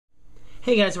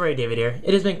Hey guys, David here.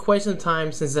 It has been quite some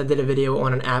time since I did a video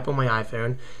on an app on my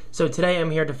iPhone, so today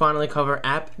I'm here to finally cover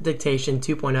App Dictation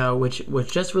 2.0, which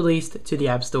was just released to the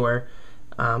App Store,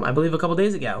 I believe a couple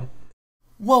days ago.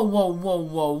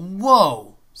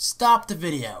 Whoa. Stop the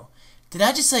video. Did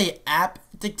I just say App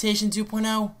Dictation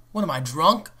 2.0? What am I,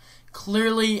 drunk?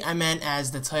 Clearly I meant,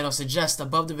 as the title suggests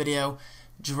above the video,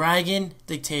 Dragon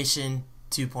Dictation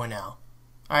 2.0.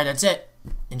 Alright, that's it.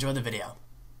 Enjoy the video.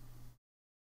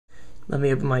 Let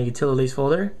me open my utilities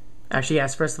folder. Actually,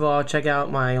 yes, first of all, check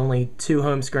out my only 2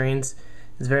 home screens.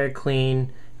 It's very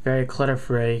clean, very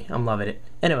clutter-free. I'm loving it.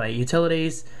 Anyway,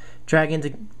 utilities,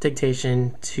 Dragon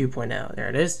Dictation 2.0. There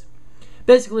it is.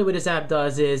 Basically, what this app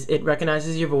does is it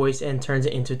recognizes your voice and turns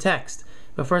it into text.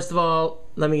 But first of all,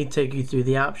 let me take you through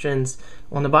the options.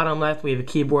 On the bottom left, we have a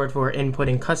keyboard for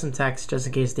inputting custom text, just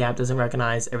in case the app doesn't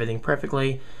recognize everything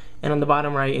perfectly. And on the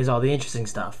bottom right is all the interesting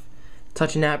stuff.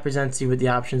 Touching app presents you with the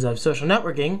options of social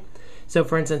networking. So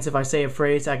for instance, if I say a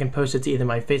phrase, I can post it to either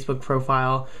my Facebook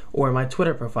profile or my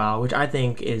Twitter profile, which I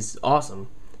think is awesome,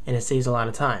 and it saves a lot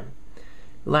of time.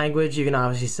 Language, you can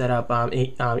obviously set up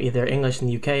either English in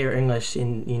the UK or English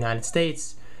in the United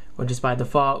States, or just by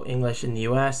default, English in the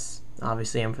US.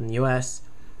 Obviously, I'm from the US.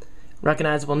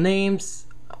 Recognizable names,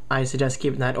 I suggest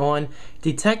keeping that on.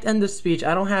 Detect end of speech,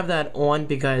 I don't have that on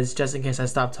because just in case I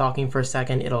stop talking for a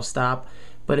second, it'll stop.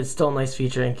 But it's still a nice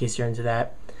feature in case you're into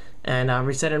that. And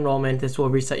reset enrollment, this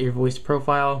will reset your voice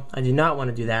profile. I do not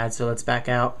want to do that, so let's back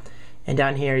out. And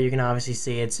down here you can obviously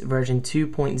see it's version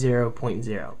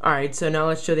 2.0.0. Alright, so now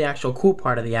let's show the actual cool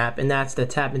part of the app, and that's the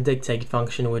tap and dictate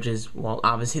function, which is, well,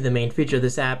 obviously the main feature of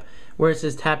this app, where it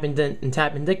says tap and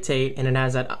dictate, and it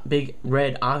has that big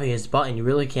red obvious button. You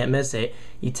really can't miss it.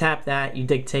 You tap that, you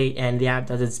dictate, and the app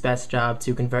does its best job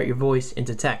to convert your voice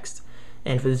into text.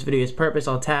 And for this video's purpose,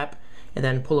 I'll tap and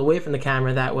then pull away from the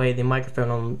camera. That way the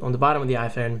microphone on the bottom of the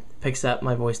iPhone picks up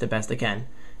my voice the best it can.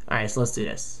 Alright, so let's do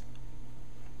this.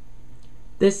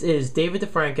 This is David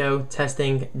DeFranco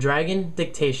testing Dragon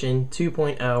Dictation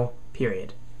 2.0,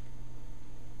 period.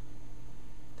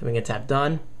 Then we can tap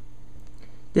done.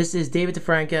 This is David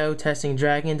DeFranco testing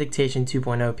Dragon Dictation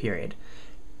 2.0, period.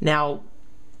 Now,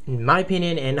 in my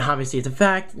opinion, and obviously it's a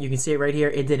fact, you can see it right here,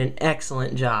 it did an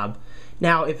excellent job.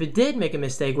 Now, if it did make a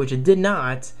mistake, which it did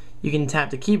not, you can tap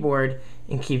the keyboard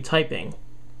and keep typing.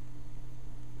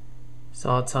 So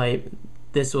I'll type,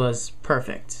 this was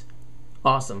perfect.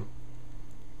 Awesome.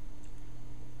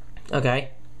 Okay,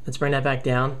 let's bring that back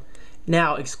down.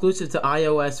 Now, exclusive to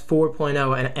iOS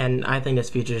 4.0, and I think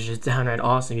this feature is just downright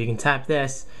awesome. You can tap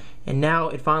this, and now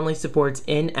it finally supports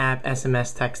in-app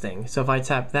SMS texting. So if I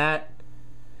tap that,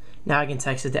 now I can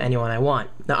text it to anyone I want.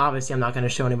 Now, obviously, I'm not going to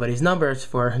show anybody's numbers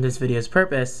for this video's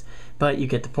purpose, but you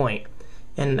get the point.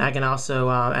 And I can also,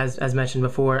 as mentioned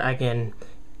before, I can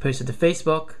post it to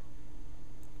Facebook,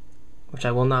 which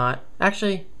I will not.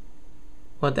 Actually,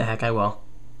 what the heck, I will.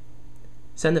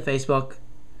 Send to Facebook.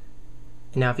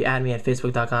 And now if you add me at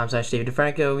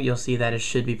facebook.com/DavidDeFranco, you'll see that it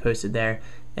should be posted there.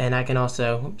 And I can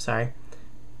also, oops, sorry.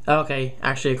 Okay,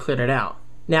 actually I cleared it out.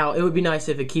 Now, it would be nice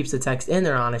if it keeps the text in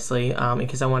there, honestly,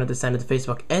 because I wanted to send it to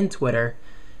Facebook and Twitter.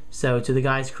 So to the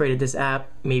guys who created this app,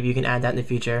 maybe you can add that in the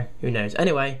future. Who knows?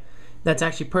 Anyway, that's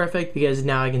actually perfect because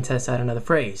now I can test out another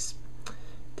phrase.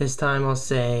 This time I'll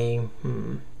say,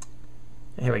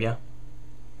 here we go.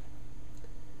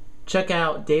 Check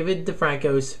out David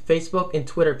DeFranco's Facebook and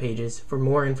Twitter pages for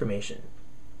more information.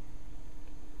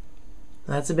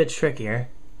 That's a bit trickier.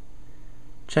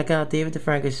 Check out David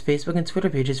DeFranco's Facebook and Twitter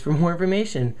pages for more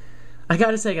information. I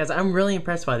gotta say, guys, I'm really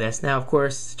impressed by this. Now, of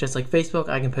course, just like Facebook,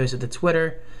 I can post it to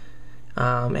Twitter,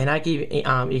 and I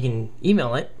can, you can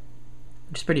email it,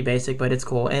 which is pretty basic, but it's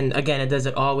cool. And again, it does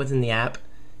it all within the app,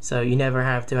 so you never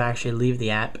have to actually leave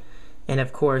the app. And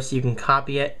of course, you can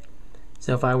copy it.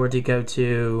 So if I were to go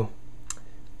to,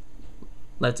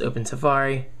 let's open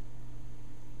Safari,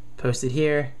 post it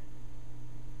here,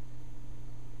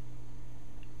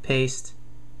 paste,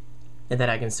 and then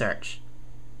I can search.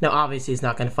 Now, obviously, it's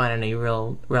not going to find any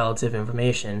real relative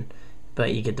information,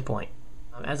 but you get the point.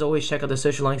 As always, check out the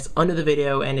social links under the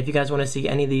video, and if you guys want to see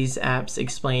any of these apps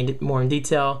explained more in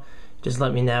detail, just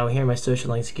let me know. Here are my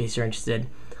social links in case you're interested.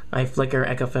 My Flickr,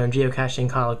 Echophone, geocaching,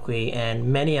 Colloquy,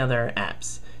 and many other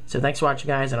apps. So thanks for watching,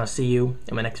 guys, and I'll see you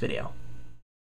in my next video.